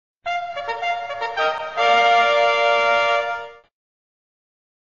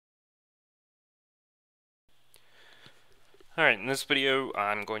Alright, in this video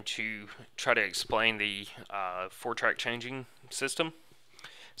I'm going to try to explain the 4-track changing system.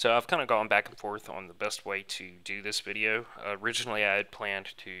 So I've kind of gone back and forth on the best way to do this video. Originally I had planned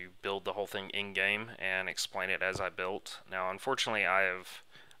to build the whole thing in-game and explain it as I built. Now unfortunately I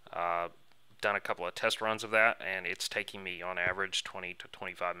have done a couple of test runs of that, and it's taking me on average 20 to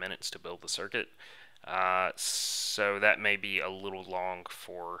 25 minutes to build the circuit. So that may be a little long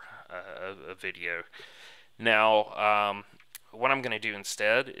for a video. Now, what I'm going to do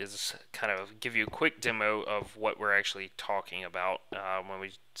instead is kind of give you a quick demo of what we're actually talking about when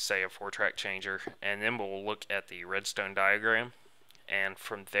we say a 4-track changer, and then we'll look at the redstone diagram, and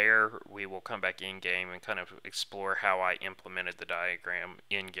from there we will come back in game and kind of explore how I implemented the diagram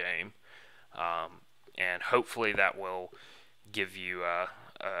in game, and hopefully that will give you a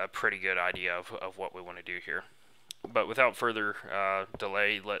pretty good idea of what we want to do here. But without further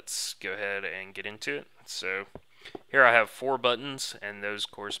delay, let's go ahead and get into it. So here I have 4 buttons, and those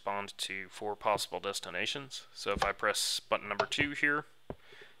correspond to 4 possible destinations. So if I press button number 2 here,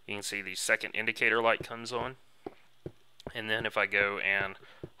 you can see the second indicator light comes on. And then if I go and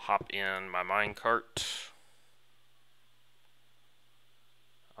hop in my minecart,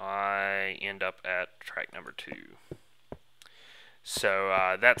 I end up at track number 2.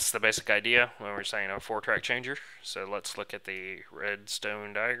 So that's the basic idea when we're saying a 4-track changer. So let's look at the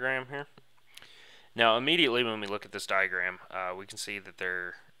redstone diagram here. Now immediately when we look at this diagram, we can see that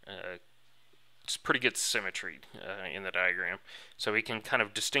it's pretty good symmetry in the diagram. So we can kind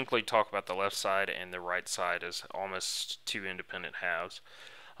of distinctly talk about the left side and the right side as almost 2 independent halves.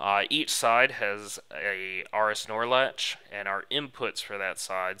 Each side has a RS NOR latch, and our inputs for that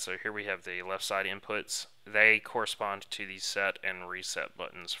side, so here we have the left side inputs, they correspond to the set and reset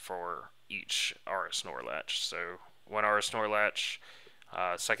buttons for each RS NOR latch. So one RS NOR latch,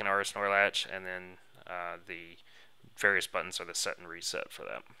 second RS NOR latch, and then the various buttons are the set and reset for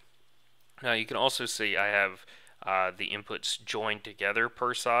that. Now you can also see I have the inputs joined together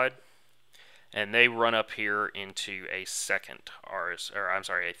per side, and they run up here into a third RS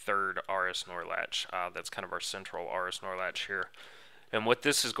NOR latch. That's kind of our central RS NOR latch here. And what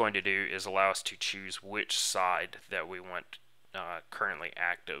this is going to do is allow us to choose which side that we want currently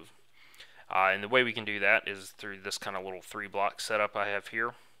active. And the way we can do that is through this kind of little 3-block setup I have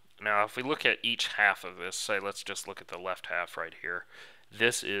here. Now if we look at each half of this, say let's just look at the left half right here.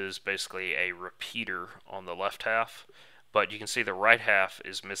 This is basically a repeater on the left half, but you can see the right half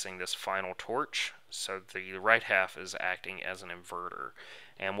is missing this final torch, so the right half is acting as an inverter.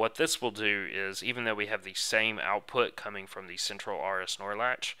 And what this will do is, even though we have the same output coming from the central RS NOR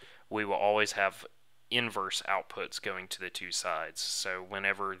latch, we will always have inverse outputs going to the 2 sides. So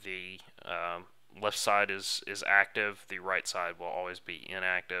whenever the left side is active, the right side will always be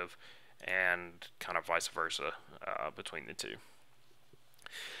inactive, and kind of vice versa between the 2.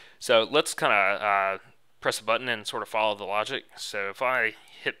 So let's kind of press a button and sort of follow the logic. So if I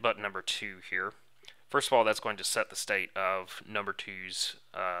hit button number 2 here, first of all that's going to set the state of number 2's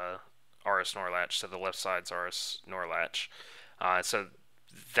RS NOR latch, so the left side's RS NOR latch. So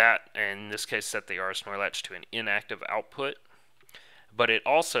that, in this case, set the RS NOR latch to an inactive output, but it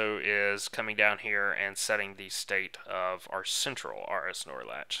also is coming down here and setting the state of our central RS NOR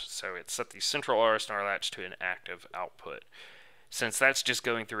latch. So it set the central RS NOR latch to an active output. Since that's just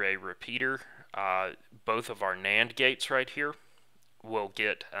going through a repeater, both of our NAND gates right here will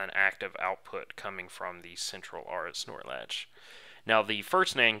get an active output coming from the central RS NOR latch. Now the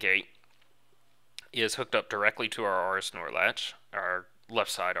first NAND gate is hooked up directly to our RS NOR latch, our left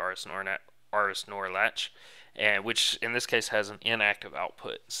side RS NOR latch, and which in this case has an inactive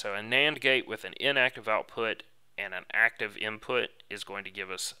output. So a NAND gate with an inactive output and an active input is going to give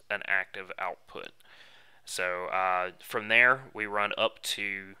us an active output. So from there we run up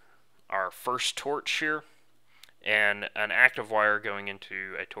to our first torch here, and an active wire going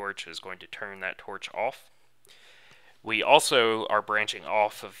into a torch is going to turn that torch off. We also are branching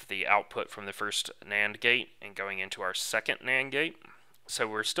off of the output from the first NAND gate and going into our second NAND gate. So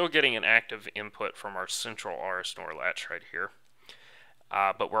we're still getting an active input from our central RS NOR latch right here,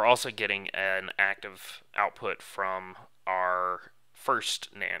 but we're also getting an active output from our first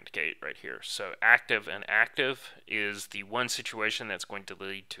NAND gate right here. So active and active is the one situation that's going to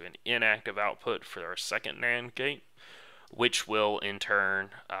lead to an inactive output for our second NAND gate, which will in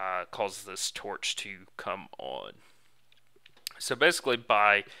turn cause this torch to come on. So basically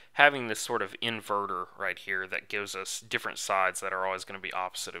by having this sort of inverter right here that gives us different sides that are always going to be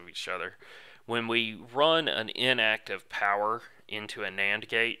opposite of each other, when we run an inactive power into a NAND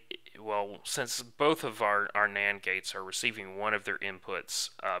gate, well, since both of our NAND gates are receiving one of their inputs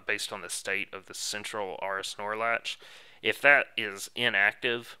based on the state of the central RS NOR latch, If that is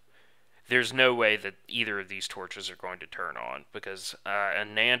inactive, there's no way that either of these torches are going to turn on, because a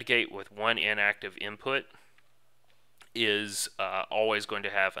NAND gate with one inactive input is always going to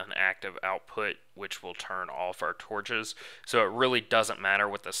have an active output, which will turn off our torches. So it really doesn't matter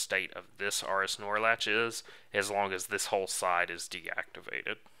what the state of this RS NOR latch is, as long as this whole side is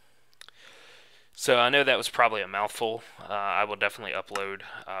deactivated. So I know that was probably a mouthful. I will definitely upload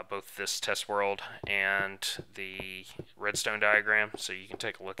both this test world and the redstone diagram, so you can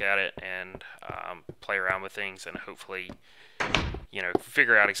take a look at it and play around with things and hopefully,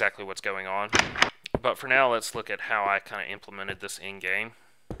 figure out exactly what's going on. But for now, let's look at how I kind of implemented this in game.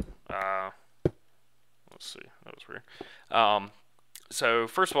 Let's see, that was weird. So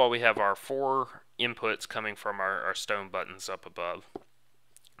first of all, we have our 4 inputs coming from our stone buttons up above.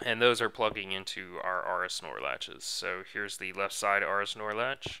 And those are plugging into our RS NOR latches. So here's the left side RS NOR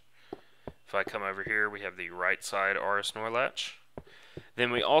latch. If I come over here, we have the right side RS NOR latch.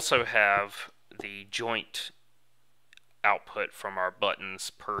 Then we also have the joint output from our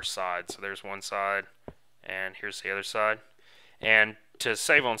buttons per side. So there's one side, and here's the other side. And to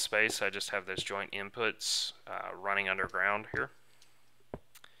save on space, I just have those joint inputs running underground here.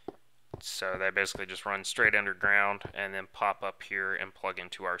 So they basically just run straight underground and then pop up here and plug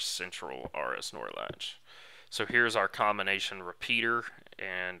into our central RS NOR latch. So here's our combination repeater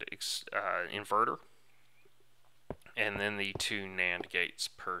and inverter, and then the 2 NAND gates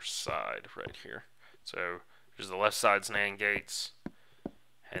per side right here. So there's the left side's NAND gates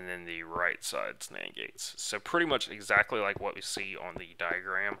and then the right side's NAND gates. So pretty much exactly like what we see on the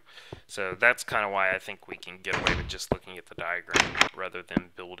diagram. So that's kind of why I think we can get away with just looking at the diagram rather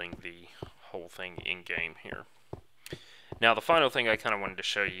than building the whole thing in-game here. Now the final thing I kind of wanted to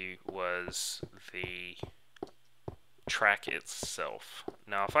show you was the track itself.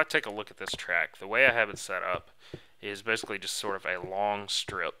 Now if I take a look at this track, the way I have it set up is basically just sort of a long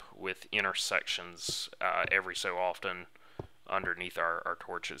strip with intersections every so often underneath our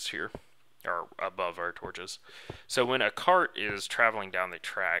torches here, or above our torches. So when a cart is traveling down the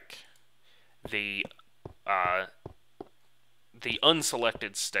track, the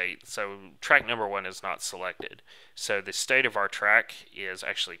unselected state, so track number 1 is not selected. So the state of our track is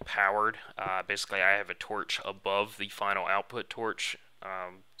actually powered. Basically I have a torch above the final output torch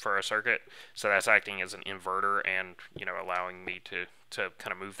for our circuit, so that's acting as an inverter and allowing me to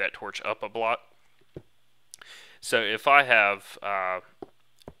kind of move that torch up a block. So if I have a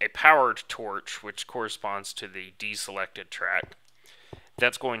powered torch, which corresponds to the deselected track,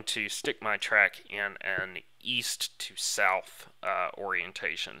 that's going to stick my track in an east to south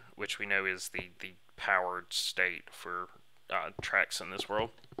orientation, which we know is the powered state for tracks in this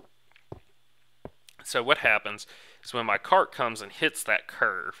world. So what happens is when my cart comes and hits that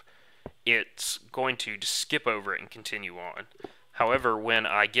curve, it's going to just skip over it and continue on. However, when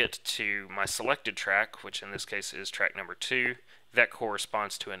I get to my selected track, which in this case is track number 2, that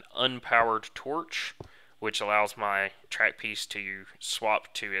corresponds to an unpowered torch, which allows my track piece to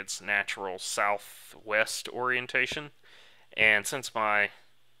swap to its natural southwest orientation. And since my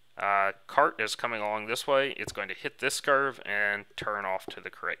cart is coming along this way, it's going to hit this curve and turn off to the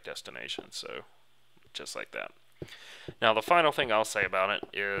correct destination. So just like that. Now the final thing I'll say about it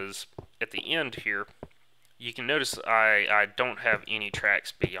is at the end here, you can notice I don't have any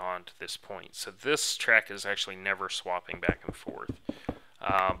tracks beyond this point. So this track is actually never swapping back and forth.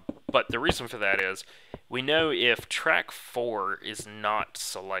 But the reason for that is we know if track 4 is not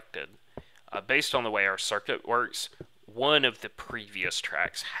selected, based on the way our circuit works, one of the previous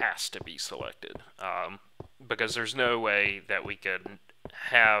tracks has to be selected. Because there's no way that we could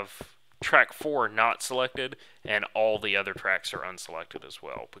have track 4 not selected and all the other tracks are unselected as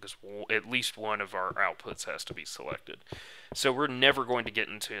well, because at least one of our outputs has to be selected. So we're never going to get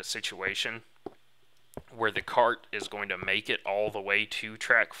into a situation where the cart is going to make it all the way to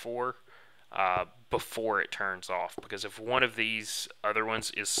track 4 before it turns off, because if one of these other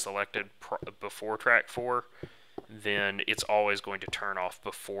ones is selected before track 4, then it's always going to turn off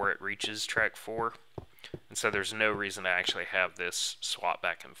before it reaches track 4. And so there's no reason to actually have this swap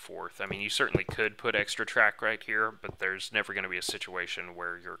back and forth. I mean, you certainly could put extra track right here, but there's never going to be a situation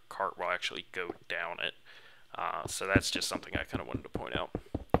where your cart will actually go down it. So that's just something I kind of wanted to point out.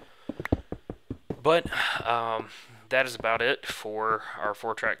 But that is about it for our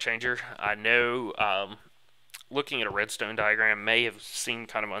 4-track changer. I know looking at a redstone diagram may have seemed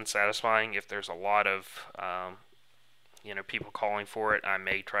kind of unsatisfying. If there's a lot of people calling for it, I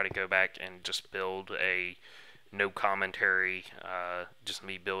may try to go back and just build a no commentary, just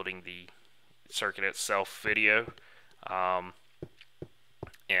me building the circuit itself video.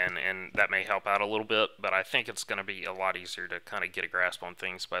 and that may help out a little bit, but I think it's going to be a lot easier to kind of get a grasp on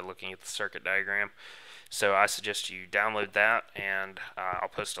things by looking at the circuit diagram. So I suggest you download that, and I'll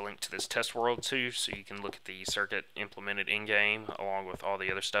post a link to this test world too, so you can look at the circuit implemented in-game along with all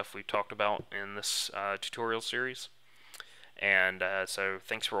the other stuff we've talked about in this tutorial series. And so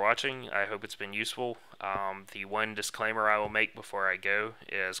thanks for watching. I hope it's been useful. The one disclaimer I will make before I go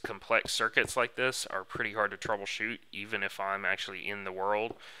is complex circuits like this are pretty hard to troubleshoot, even if I'm actually in the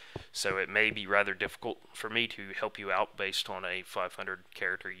world. So it may be rather difficult for me to help you out based on a 500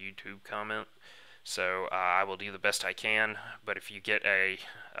 character YouTube comment. So I will do the best I can, but if you get a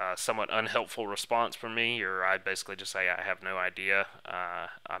somewhat unhelpful response from me, or I basically just say I have no idea,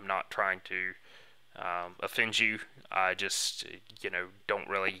 I'm not trying to offend you. I just, don't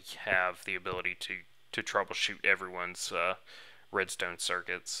really have the ability to troubleshoot everyone's redstone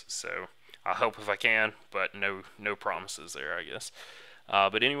circuits. So I'll help if I can, but no promises there, I guess.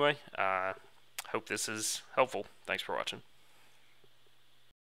 But anyway, hope this is helpful. Thanks for watching.